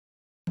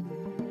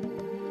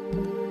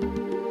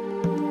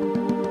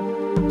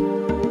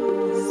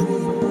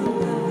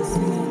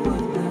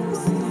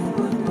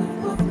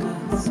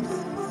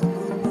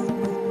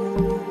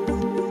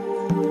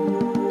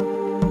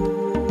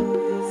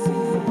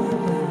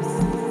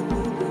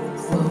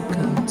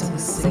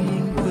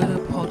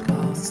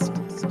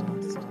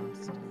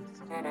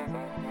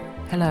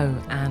Hello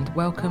and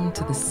welcome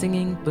to the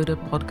Singing Buddha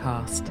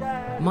podcast.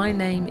 My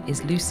name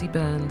is Lucy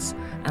Burns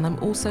and I'm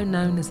also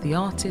known as the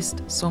artist,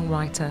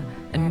 songwriter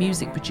and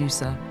music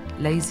producer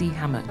Lazy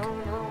Hammock.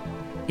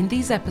 In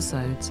these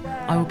episodes,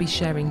 I will be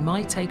sharing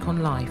my take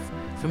on life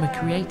from a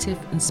creative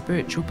and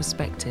spiritual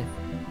perspective,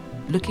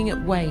 looking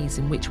at ways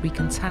in which we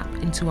can tap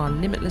into our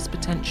limitless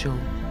potential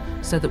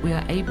so that we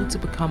are able to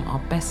become our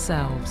best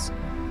selves,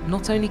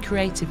 not only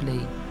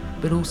creatively,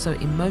 but also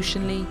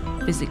emotionally,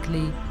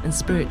 physically and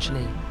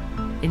spiritually,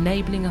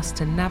 enabling us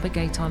to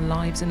navigate our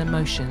lives and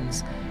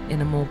emotions in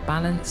a more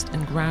balanced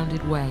and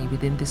grounded way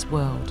within this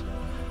world,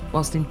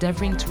 whilst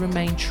endeavouring to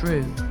remain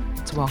true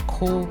to our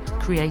core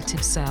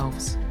creative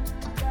selves.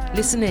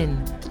 Listen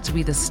in to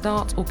either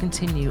start or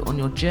continue on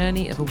your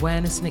journey of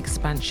awareness and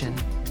expansion,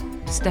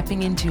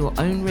 stepping into your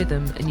own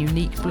rhythm and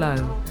unique flow,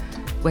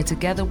 where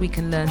together we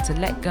can learn to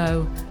let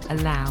go,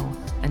 allow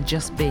and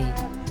just be,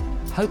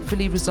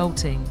 hopefully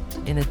resulting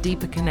in a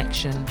deeper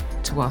connection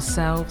to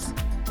ourselves,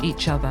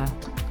 each other,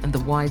 and the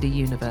wider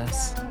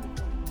universe.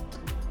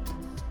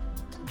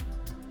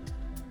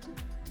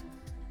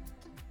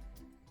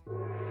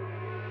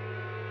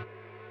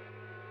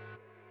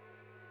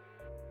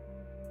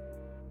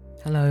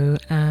 Hello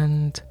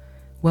and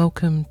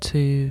welcome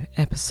to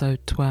Episode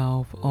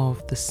 12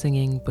 of the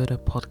Singing Buddha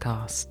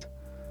podcast.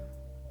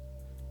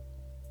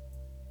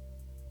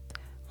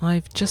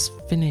 I've just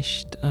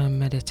finished a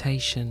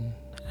meditation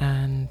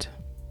and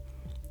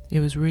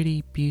it was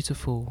really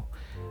beautiful,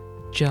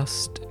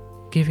 just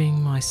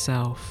giving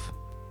myself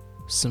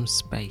some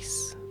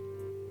space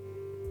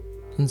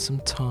and some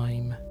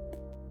time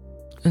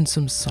and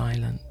some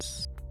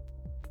silence.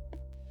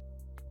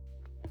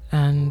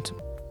 And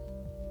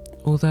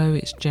although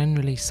it's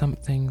generally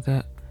something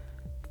that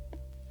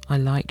I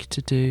like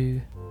to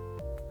do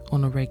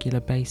on a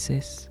regular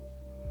basis,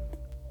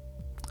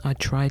 I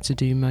try to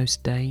do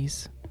most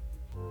days.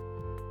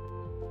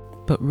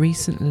 But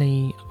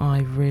recently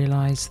I've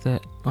realised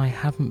that I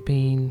haven't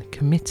been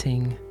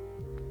committing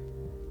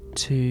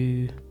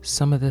to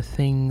some of the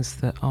things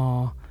that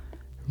are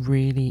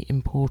really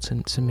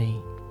important to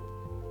me.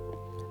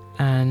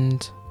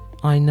 And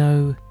I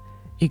know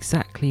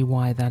exactly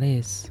why that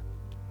is.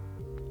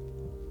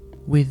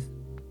 With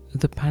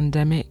the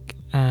pandemic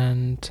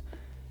and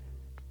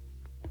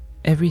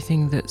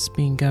everything that's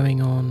been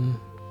going on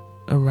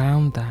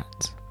around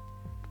that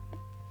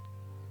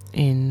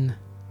in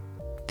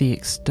the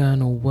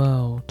external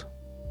world,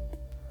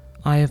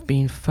 I have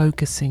been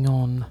focusing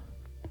on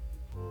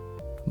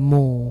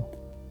more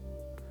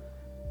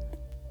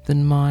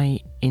than my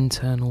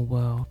internal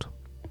world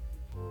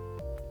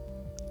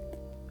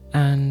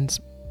and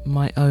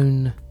my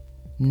own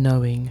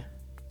knowing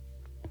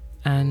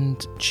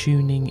and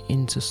tuning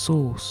into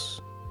source,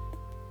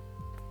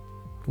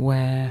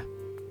 where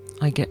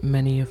I get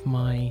many of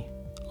my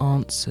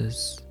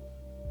answers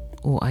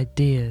or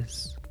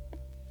ideas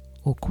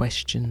or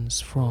questions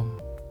from.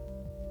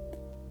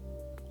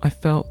 I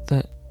felt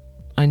that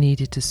I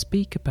needed to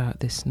speak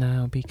about this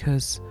now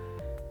because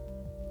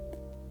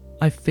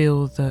I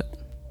feel that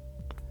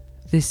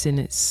this in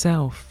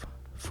itself,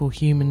 for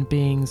human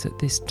beings at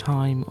this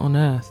time on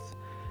Earth,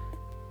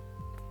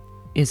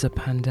 is a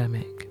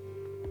pandemic.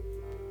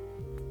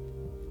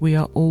 We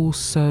are all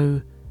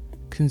so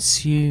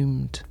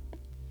consumed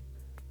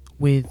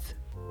with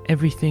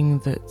everything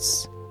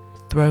that's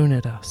thrown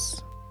at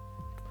us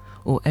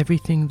or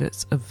everything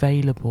that's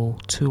available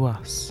to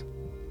us.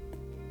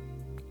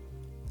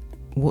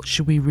 What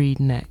should we read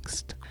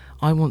next?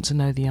 I want to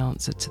know the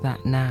answer to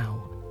that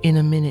now. In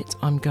a minute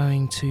I'm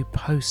going to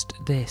post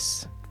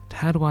this.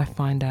 How do I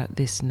find out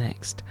this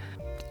next?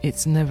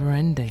 It's never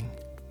ending.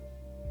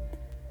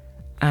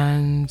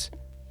 And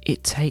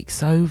it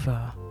takes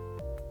over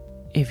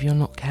if you're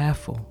not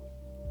careful.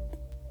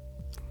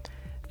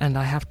 And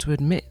I have to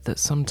admit that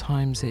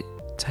sometimes it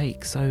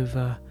takes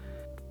over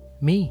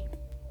me.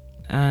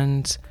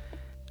 And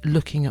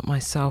looking at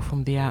myself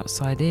from the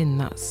outside in,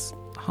 that's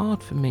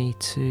hard for me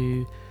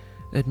to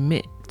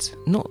admit,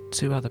 not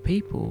to other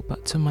people,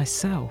 but to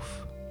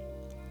myself.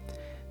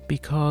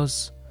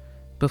 Because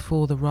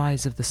before the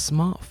rise of the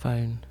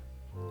smartphone,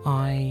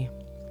 I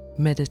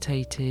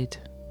meditated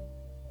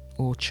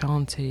or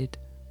chanted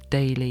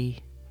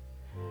daily,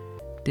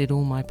 did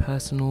all my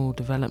personal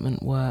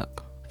development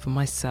work for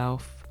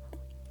myself.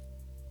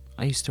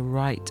 I used to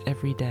write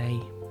every day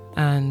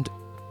and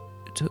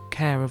took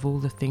care of all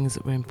the things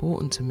that were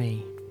important to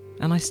me.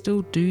 And I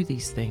still do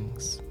these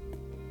things.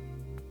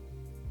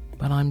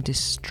 But I'm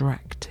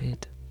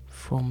distracted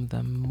from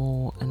them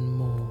more and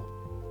more.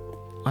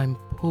 I'm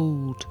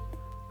pulled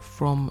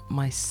from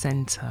my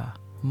center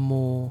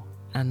more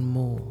and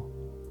more.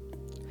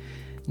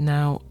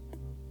 Now,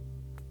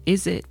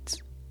 is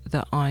it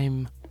that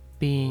I'm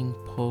being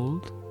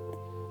pulled,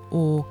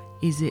 or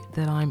is it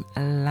that I'm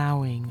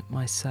allowing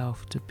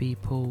myself to be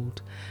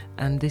pulled?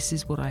 And this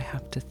is what I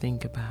have to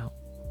think about.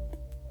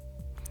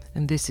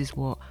 And this is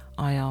what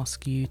I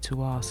ask you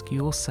to ask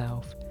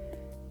yourself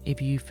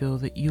if you feel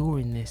that you're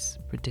in this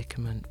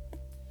predicament.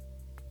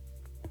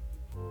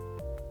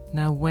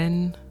 Now,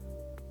 when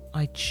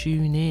I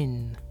tune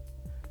in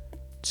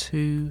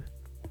to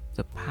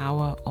the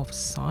power of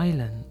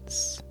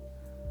silence,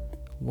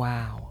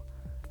 wow,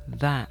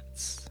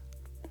 that's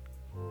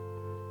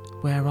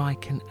where I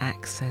can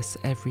access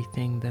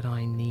everything that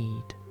I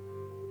need.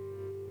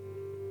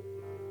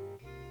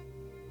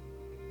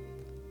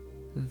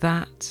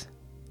 That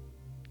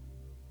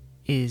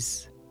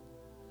is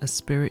a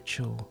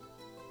spiritual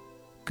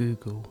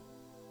Google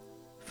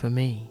for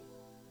me.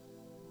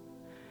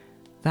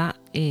 That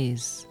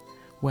is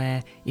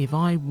where if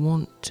I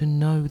want to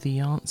know the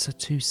answer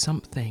to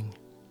something,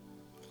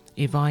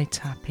 if I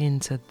tap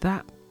into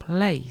that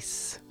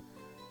place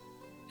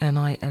and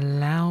I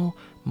allow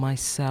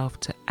myself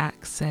to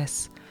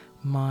access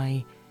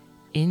my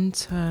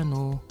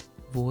internal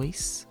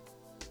voice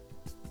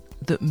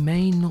that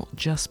may not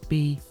just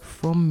be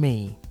from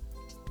me.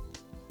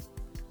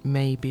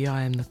 Maybe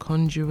I am the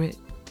conduit,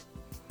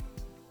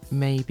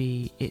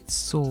 maybe it's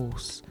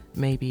source,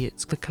 maybe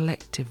it's the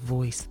collective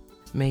voice,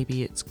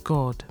 maybe it's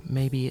God,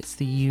 maybe it's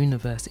the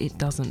universe, it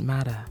doesn't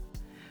matter.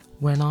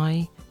 When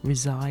I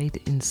reside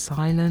in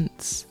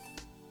silence,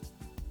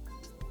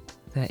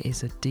 there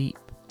is a deep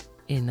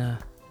inner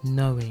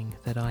knowing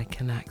that I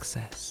can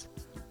access.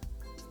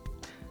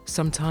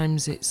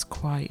 Sometimes it's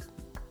quite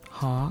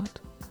hard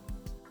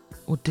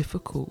or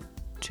difficult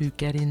to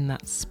get in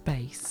that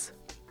space,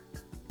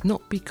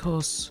 not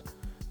because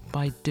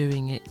by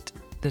doing it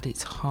that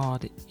it's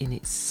hard in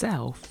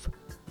itself,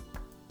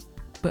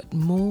 but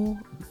more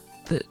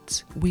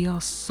that we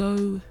are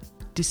so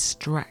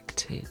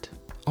distracted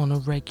on a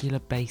regular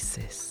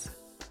basis.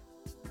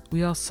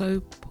 We are so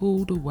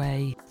pulled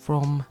away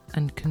from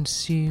and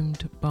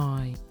consumed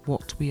by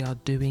what we are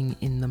doing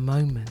in the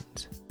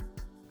moment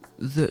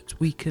that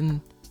we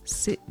can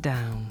sit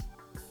down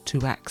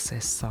to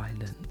access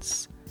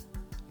silence,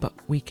 but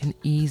we can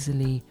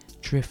easily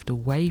drift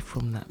away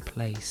from that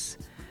place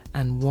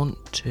and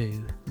want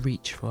to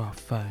reach for our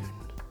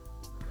phone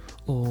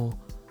or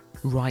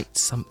write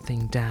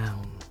something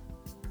down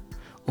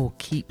or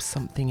keep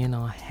something in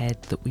our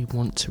head that we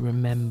want to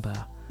remember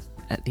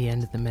at the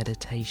end of the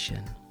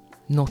meditation,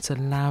 not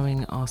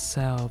allowing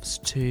ourselves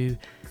to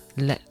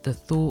let the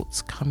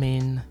thoughts come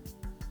in,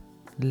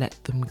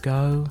 let them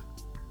go,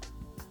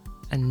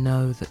 and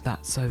know that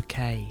that's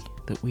okay,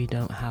 that we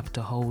don't have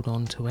to hold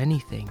on to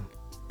anything.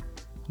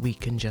 We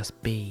can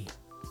just be.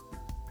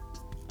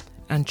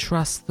 And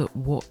trust that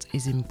what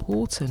is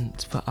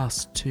important for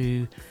us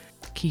to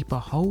keep a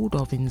hold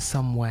of in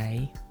some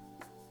way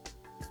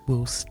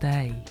will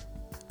stay,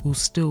 will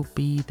still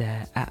be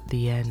there at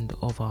the end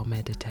of our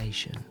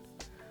meditation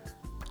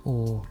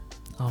or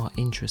our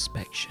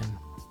introspection.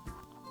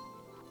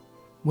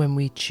 When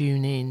we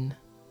tune in,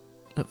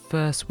 at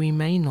first we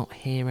may not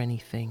hear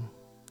anything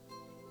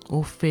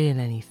or feel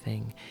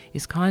anything.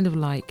 It's kind of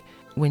like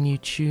when you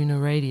tune a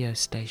radio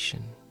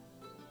station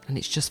and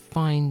it's just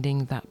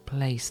finding that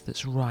place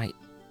that's right,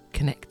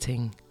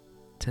 connecting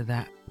to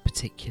that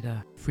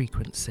particular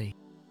frequency.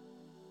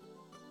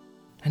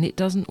 And it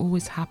doesn't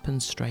always happen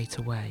straight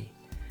away,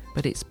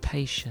 but it's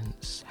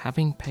patience,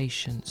 having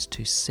patience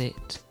to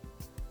sit,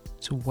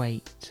 to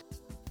wait,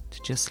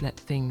 to just let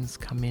things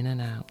come in and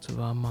out of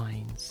our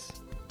minds,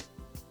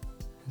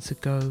 and to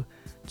go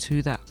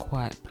to that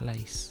quiet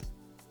place,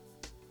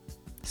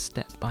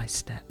 step by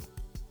step.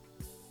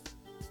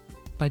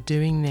 By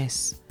doing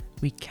this,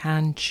 we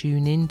can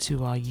tune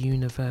into our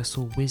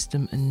universal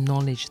wisdom and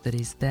knowledge that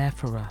is there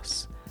for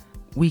us.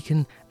 We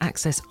can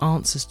access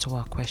answers to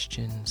our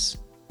questions.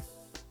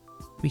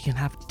 We can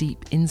have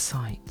deep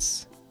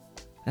insights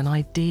and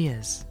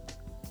ideas,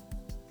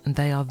 and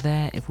they are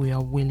there if we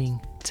are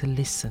willing to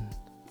listen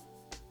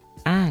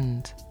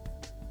and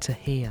to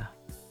hear.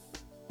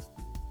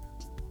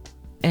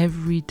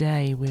 Every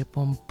day we're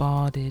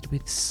bombarded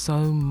with so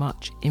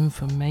much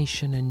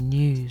information and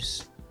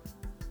news.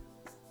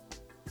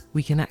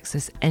 We can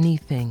access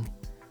anything.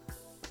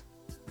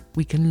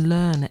 We can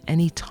learn at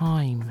any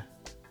time.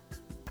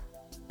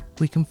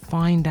 We can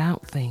find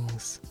out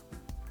things.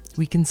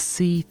 We can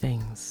see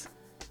things.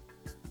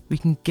 We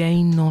can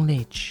gain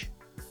knowledge.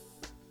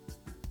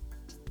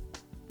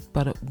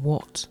 But at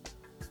what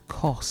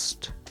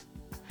cost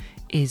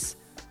is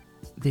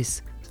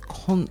this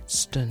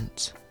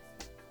constant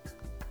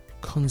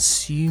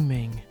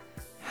consuming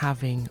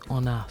having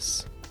on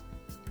us?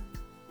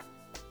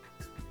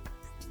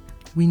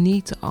 We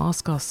need to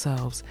ask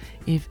ourselves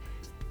if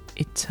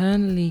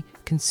eternally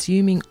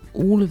consuming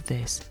all of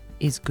this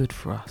is good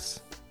for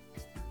us.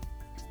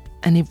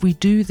 And if we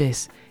do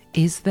this,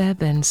 is there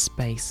then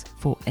space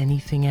for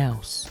anything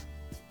else?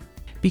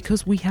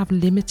 Because we have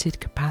limited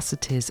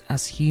capacities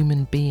as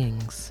human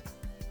beings.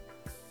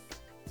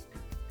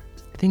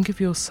 Think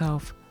of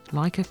yourself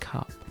like a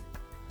cup.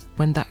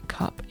 When that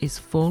cup is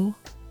full,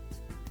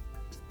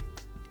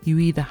 you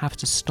either have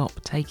to stop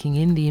taking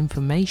in the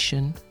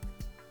information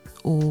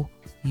or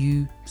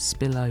you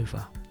spill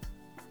over.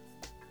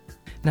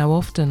 Now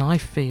often I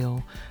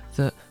feel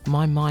that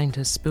my mind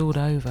has spilled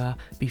over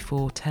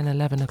before 10,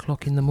 11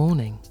 o'clock in the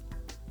morning.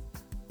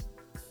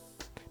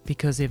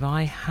 Because if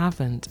I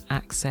haven't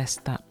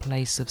accessed that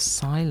place of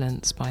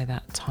silence by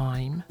that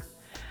time,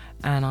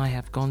 and I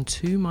have gone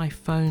to my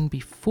phone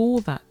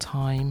before that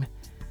time,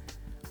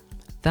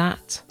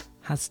 that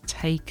has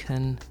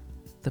taken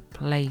the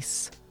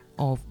place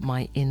of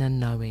my inner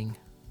knowing,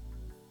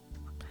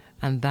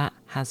 and that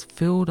has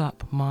filled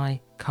up my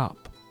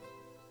cup,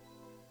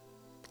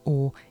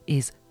 or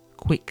is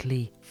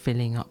quickly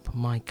filling up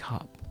my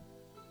cup.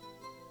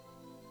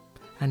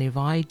 And if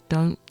I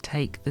don't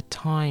take the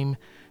time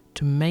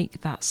to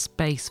make that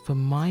space for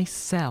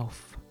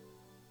myself,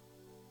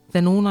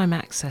 then all I'm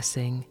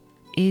accessing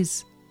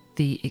is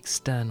the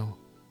external.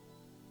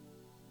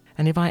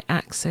 And if I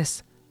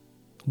access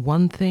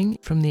one thing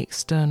from the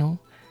external,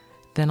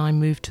 then I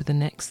move to the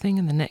next thing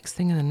and the next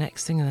thing and the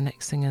next thing and the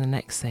next thing and the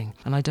next thing.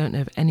 And I don't know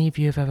if any of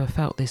you have ever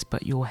felt this,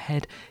 but your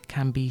head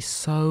can be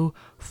so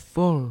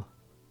full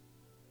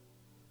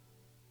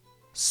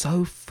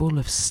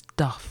of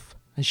stuff.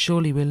 And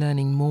surely we're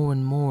learning more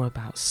and more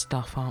about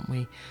stuff, aren't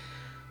we?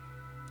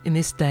 In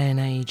this day and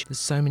age, there's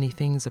so many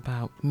things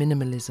about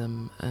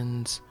minimalism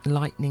and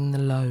lightening the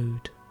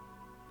load,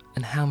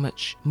 and how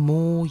much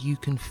more you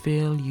can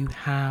feel you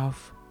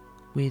have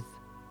with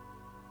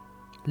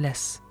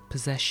less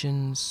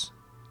possessions,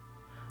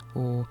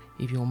 or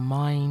if your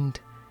mind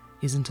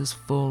isn't as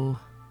full,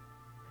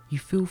 you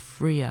feel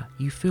freer,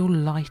 you feel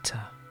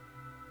lighter.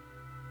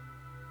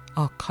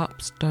 Our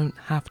cups don't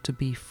have to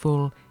be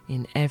full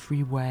in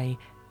every way,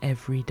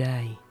 every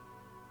day.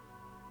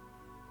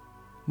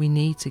 We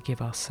need to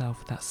give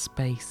ourselves that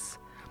space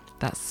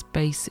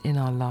in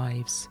our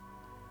lives,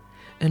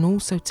 and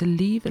also to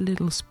leave a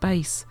little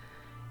space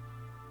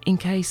in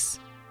case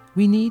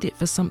we need it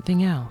for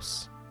something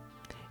else.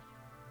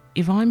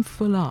 If I'm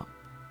full up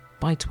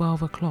by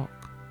 12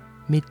 o'clock,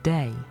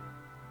 midday,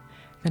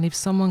 then if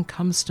someone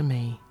comes to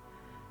me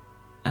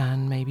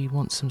and maybe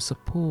wants some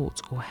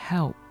support or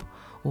help,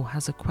 or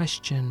has a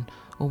question,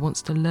 or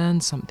wants to learn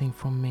something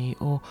from me,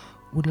 or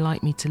would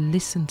like me to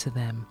listen to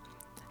them,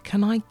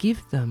 can I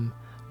give them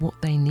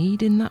what they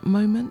need in that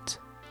moment?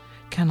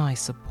 Can I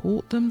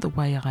support them the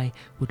way I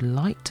would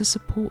like to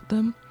support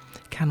them?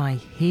 Can I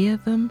hear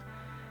them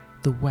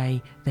the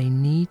way they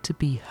need to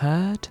be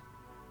heard?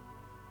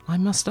 I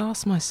must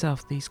ask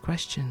myself these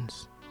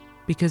questions,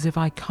 because if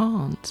I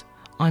can't,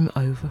 I'm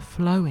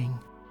overflowing.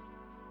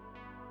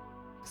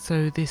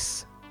 So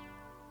this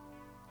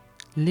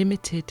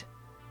limited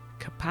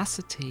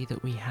capacity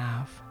that we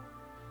have,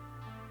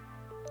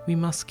 we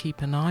must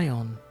keep an eye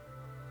on.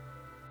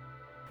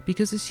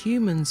 Because as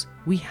humans,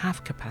 we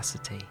have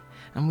capacity,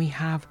 and we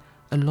have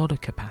a lot of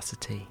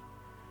capacity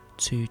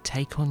to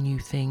take on new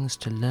things,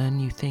 to learn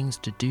new things,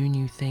 to do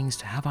new things,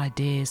 to have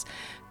ideas,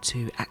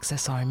 to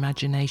access our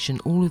imagination,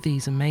 all of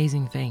these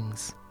amazing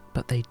things.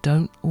 But they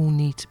don't all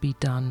need to be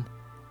done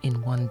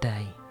in one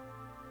day.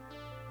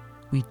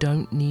 We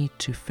don't need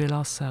to fill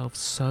ourselves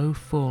so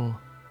full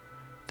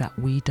that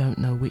we don't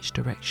know which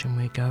direction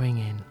we're going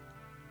in.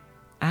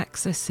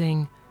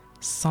 Accessing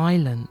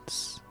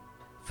silence,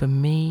 for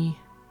me,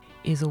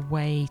 is a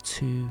way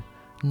to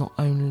not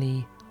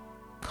only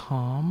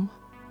calm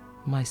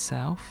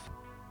myself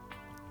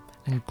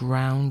and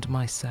ground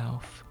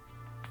myself,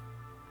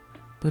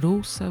 but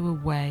also a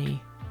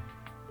way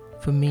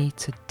for me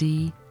to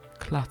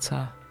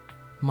declutter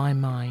my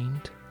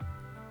mind,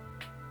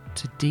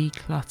 to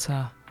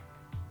declutter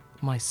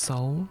my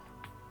soul,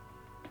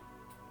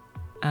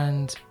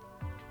 and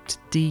to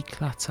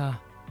declutter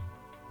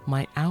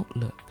my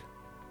outlook.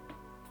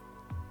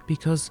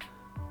 Because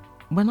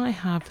when I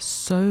have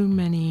so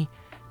many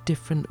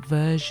different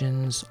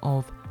versions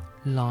of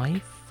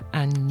life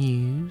and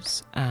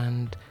news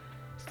and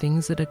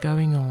things that are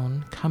going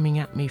on coming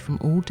at me from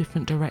all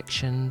different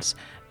directions,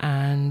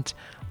 and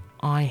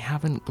I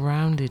haven't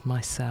grounded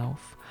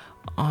myself,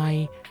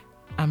 I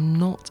am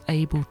not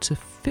able to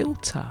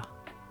filter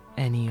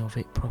any of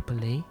it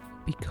properly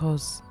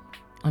because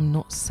I'm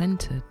not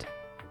centered.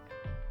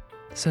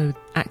 So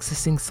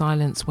accessing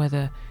silence,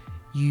 whether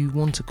you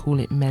want to call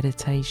it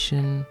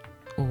meditation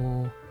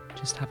or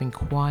just having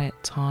quiet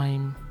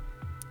time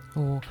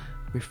or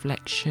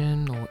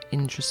reflection or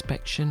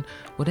introspection,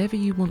 whatever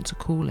you want to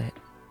call it,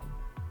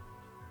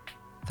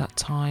 that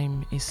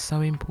time is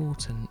so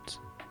important.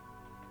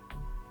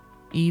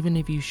 Even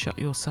if you shut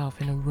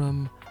yourself in a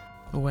room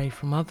away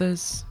from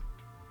others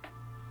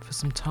for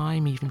some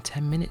time, even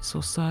 10 minutes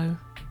or so,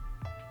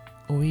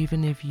 or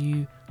even if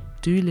you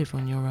do live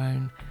on your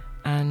own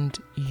and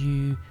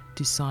you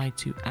decide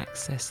to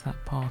access that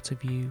part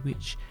of you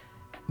which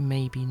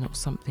may be not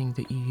something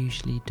that you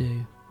usually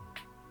do.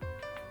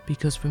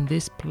 Because from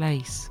this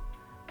place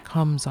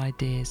comes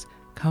ideas,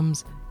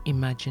 comes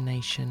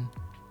imagination.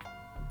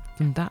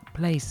 From that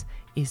place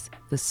is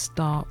the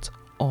start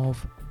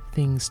of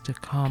things to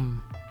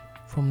come.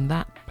 From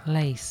that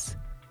place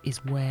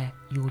is where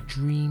your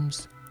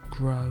dreams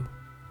grow.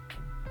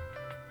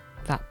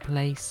 That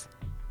place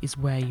is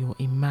where your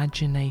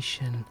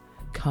imagination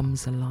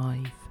comes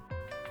alive.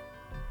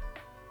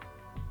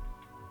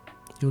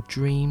 Your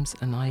dreams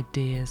and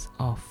ideas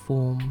are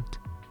formed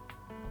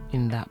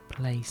in that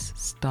place,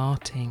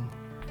 starting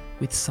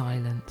with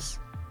silence.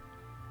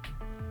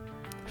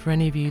 For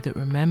any of you that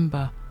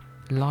remember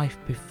life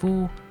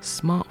before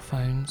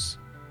smartphones,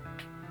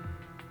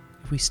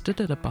 if we stood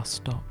at a bus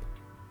stop,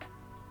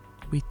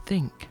 we'd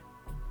think,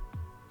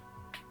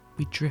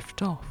 we'd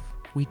drift off,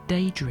 we'd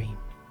daydream.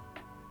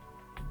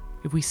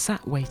 If we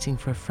sat waiting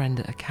for a friend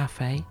at a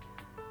cafe,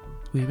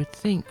 we would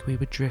think, we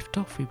would drift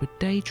off, we would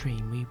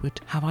daydream, we would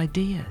have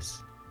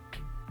ideas.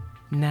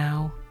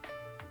 Now,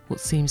 what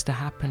seems to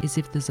happen is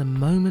if there's a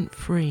moment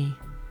free,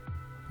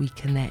 we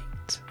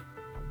connect.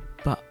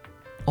 But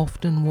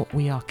often what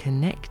we are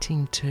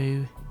connecting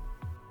to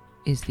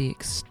is the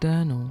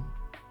external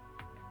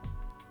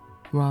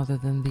rather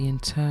than the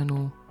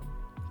internal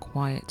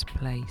quiet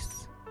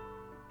place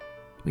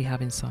we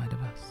have inside of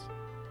us.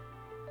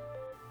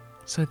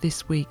 So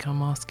this week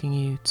I'm asking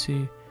you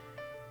to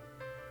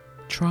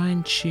try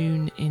and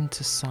tune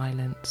into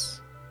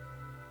silence,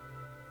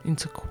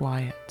 into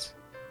quiet,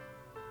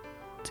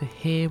 to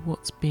hear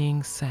what's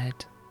being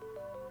said,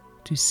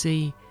 to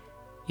see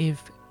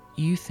if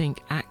you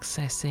think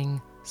accessing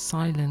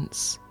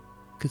silence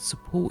could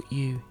support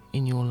you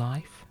in your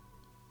life.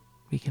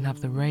 We can have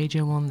the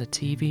radio on, the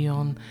TV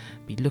on,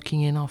 be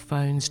looking in our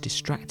phones,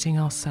 distracting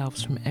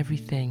ourselves from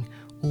everything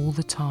all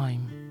the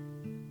time.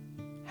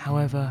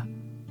 However,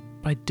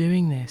 by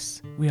doing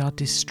this, we are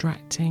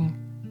distracting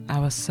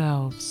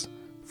ourselves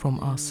from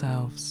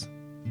ourselves.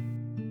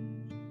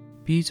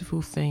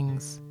 Beautiful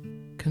things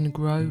can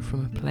grow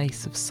from a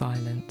place of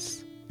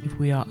silence if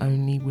we are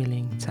only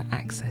willing to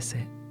access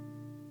it.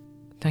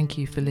 Thank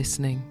you for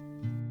listening.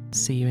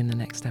 See you in the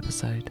next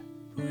episode.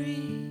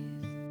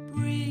 Breathe,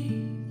 breathe.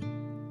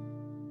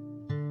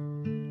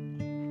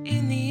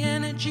 In the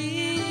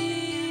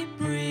energy,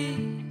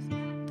 breathe,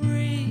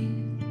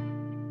 breathe.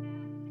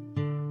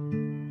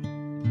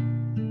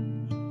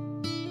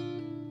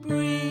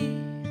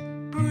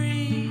 Breathe,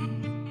 breathe.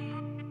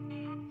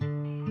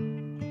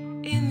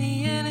 In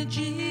the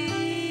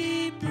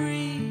energy,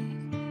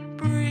 breathe,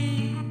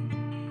 breathe.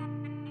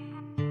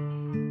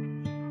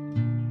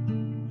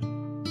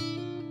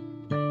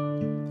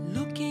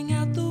 Looking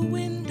out the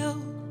window,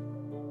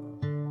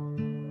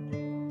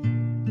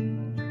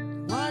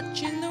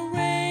 watching the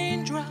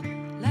rain drop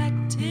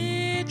like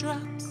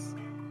teardrops.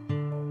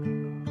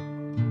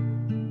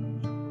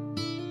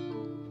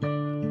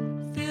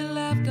 Feel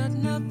I've got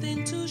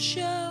nothing to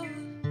show,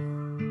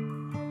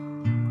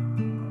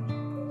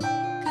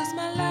 'cause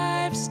my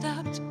life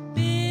stopped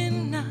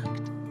being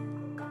knocked.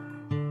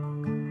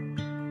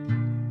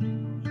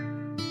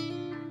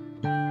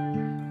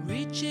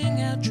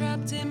 Reaching out,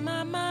 trapped in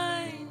my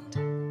mind.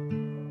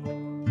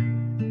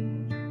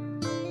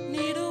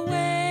 Need a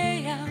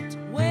way out,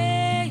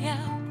 way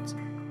out.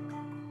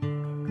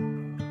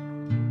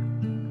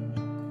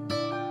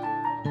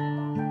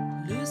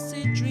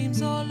 Lucid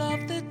dreams all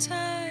of the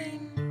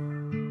time.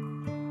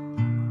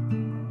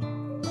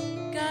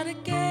 Gotta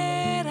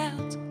get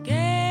out,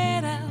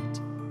 get out.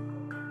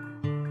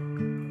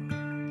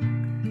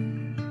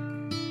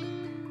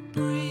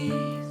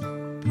 Breathe,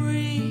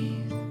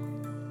 breathe.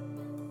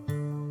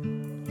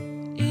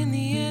 In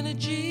the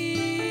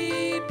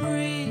energy,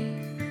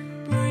 breathe,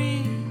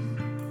 breathe.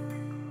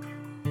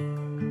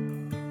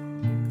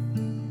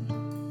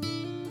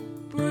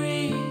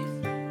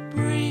 Breathe,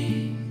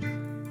 breathe.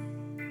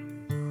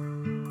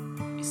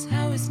 It's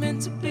how it's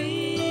meant to be.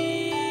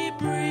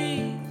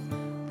 Breathe,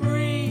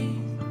 breathe.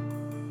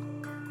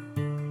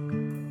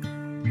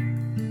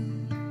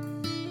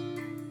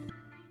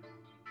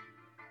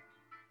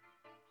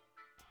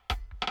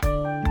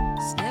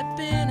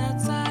 Stepping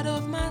outside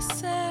of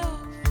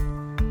myself,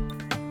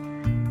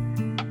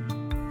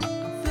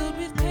 I'm filled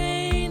with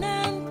pain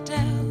and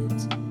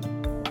doubt.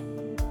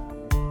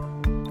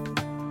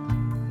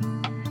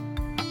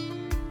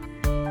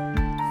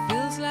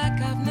 Feels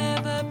like I've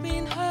never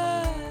been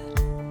heard.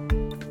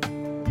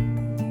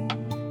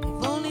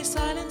 If only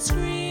silent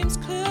screams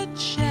could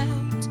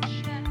shout.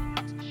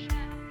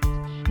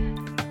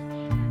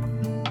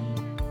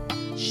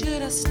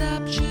 Should I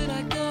stop? Should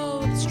I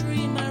go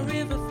upstream? My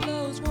river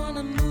flows.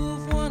 Wanna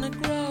move, wanna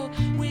grow.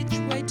 Which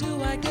way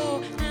do I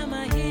go? Am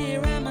I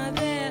here? Am I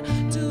there?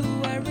 Do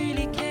I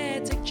really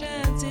care? Take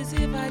chances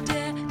if I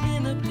dare.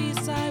 Inner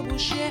peace I will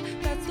share.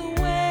 That's the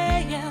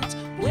way out,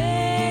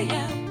 way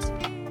out.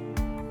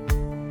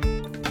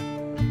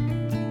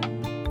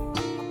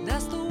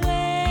 That's the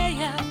way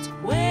out,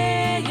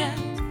 way out.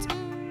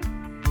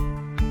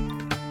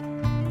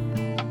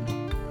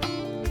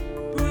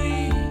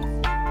 Breathe,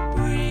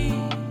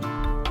 breathe.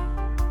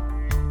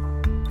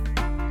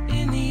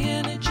 In the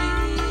energy,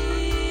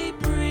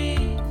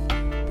 breathe,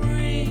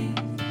 breathe.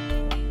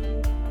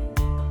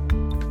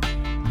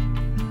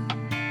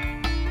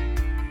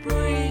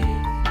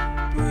 Breathe,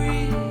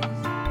 breathe.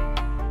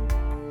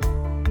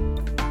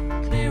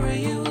 Clearer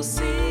you will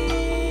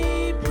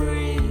see.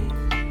 Breathe,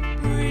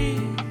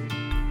 breathe.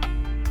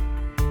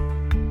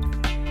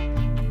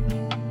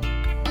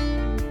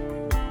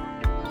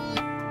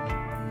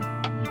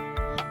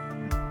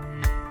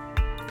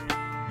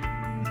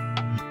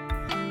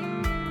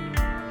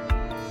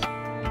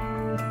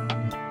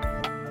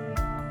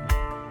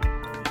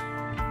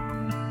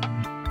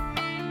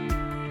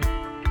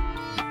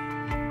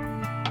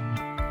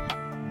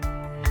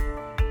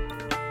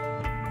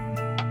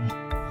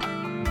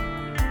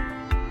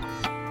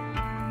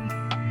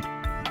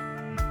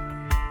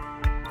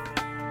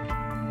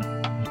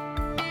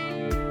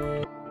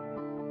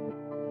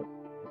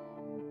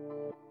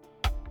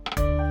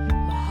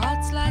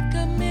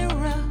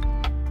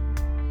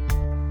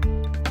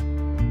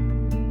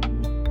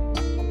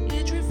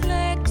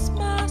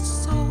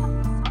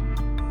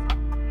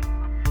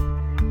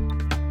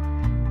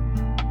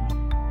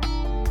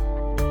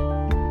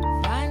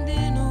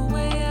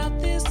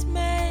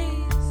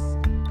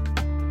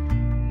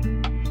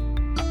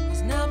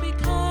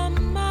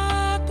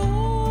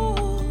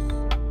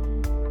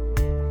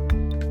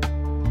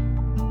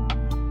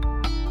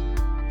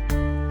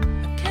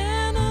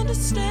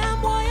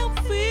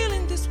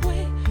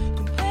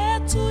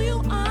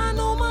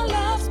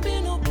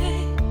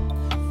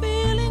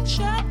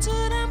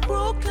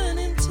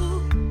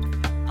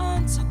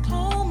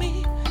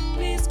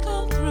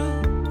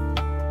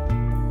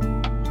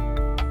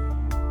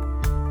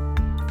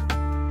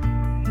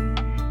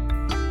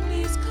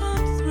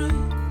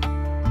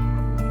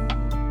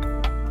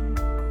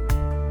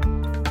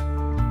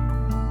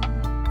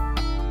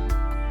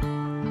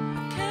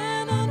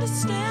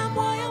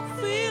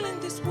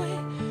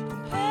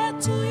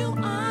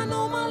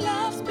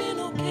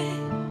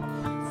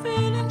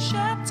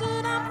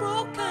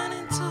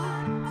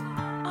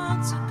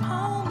 answer,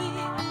 call me,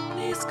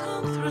 please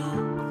come through.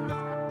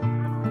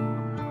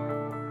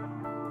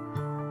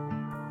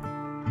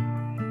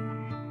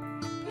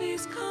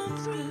 Please come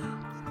through.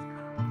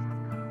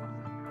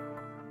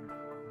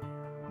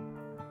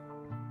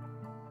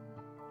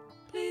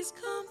 Please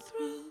come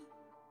through.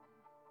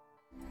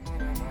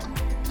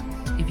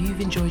 If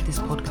you've enjoyed this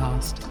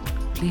podcast,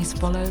 please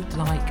follow,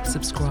 like,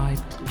 subscribe,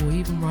 or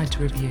even write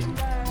a review.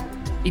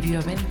 If you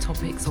have any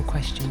topics or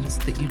questions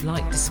that you'd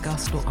like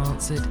discussed or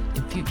answered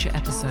in future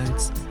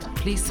episodes,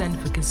 please send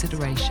for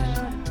consideration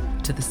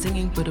to the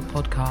Singing Buddha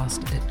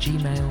Podcast at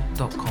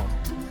gmail.com.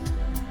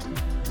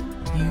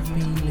 You've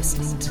been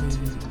listening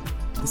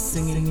to the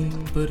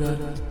Singing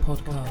Buddha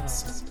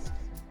Podcast.